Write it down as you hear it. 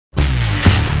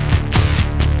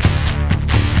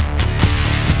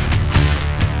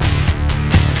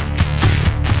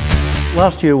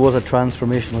Last year was a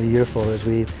transformational year for us.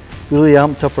 We really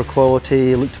amped up our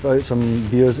quality, looked out some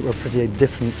beers that were pretty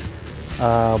different,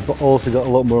 but also got a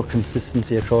lot more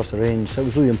consistency across the range, so it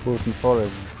was really important for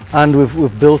us. And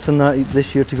we've built on that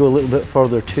this year to go a little bit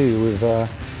further too.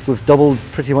 We've doubled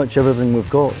pretty much everything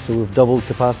we've got, so we've doubled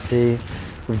capacity,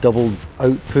 we've doubled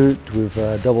output, we've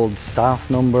doubled staff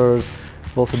numbers,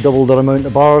 we've also doubled our amount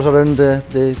of bars around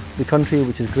the country,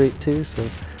 which is great too. So,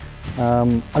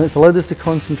 and it's allowed us to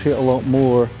concentrate a lot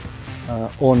more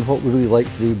on what we really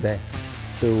like to do best.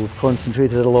 So we've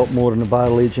concentrated a lot more on the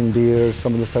barrel aging beers,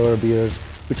 some of the sour beers,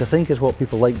 which I think is what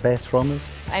people like best from us.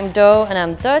 I'm Do and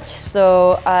I'm Dutch,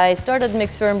 so I started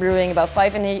Mixed Ferm Brewing about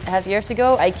 5.5 years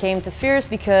ago. I came to Fierce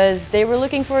because they were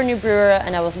looking for a new brewer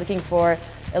and I was looking for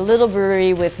a little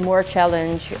brewery with more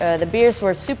challenge. The beers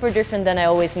were super different than I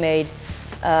always made,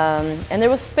 and there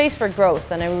was space for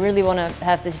growth, and I really want to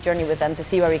have this journey with them to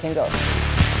see where we can go.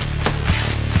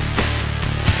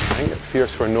 I think at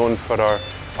Fierce we're known for our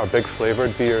big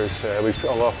flavoured beers. We put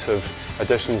a lot of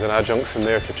additions and adjuncts in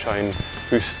there to try and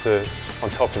boost on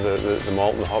top of the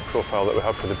malt and the hop profile that we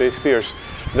have for the base beers.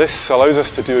 This allows us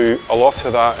to do a lot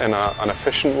of that in an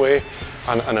efficient way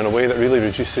and in a way that really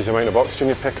reduces the amount of oxygen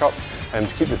you pick up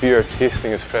to keep the beer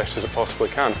tasting as fresh as it possibly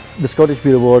can. The Scottish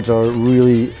Beer Awards are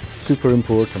really super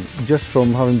important. Just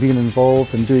from having been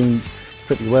involved and doing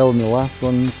pretty well in the last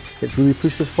ones, it's really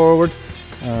pushed us forward.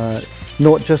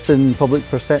 Not just in public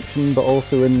perception, but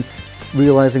also in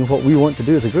realizing what we want to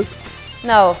do as a group.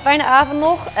 Nou, fijne avond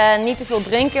nog en niet te veel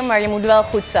drinken, maar je moet wel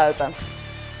goed zuipen.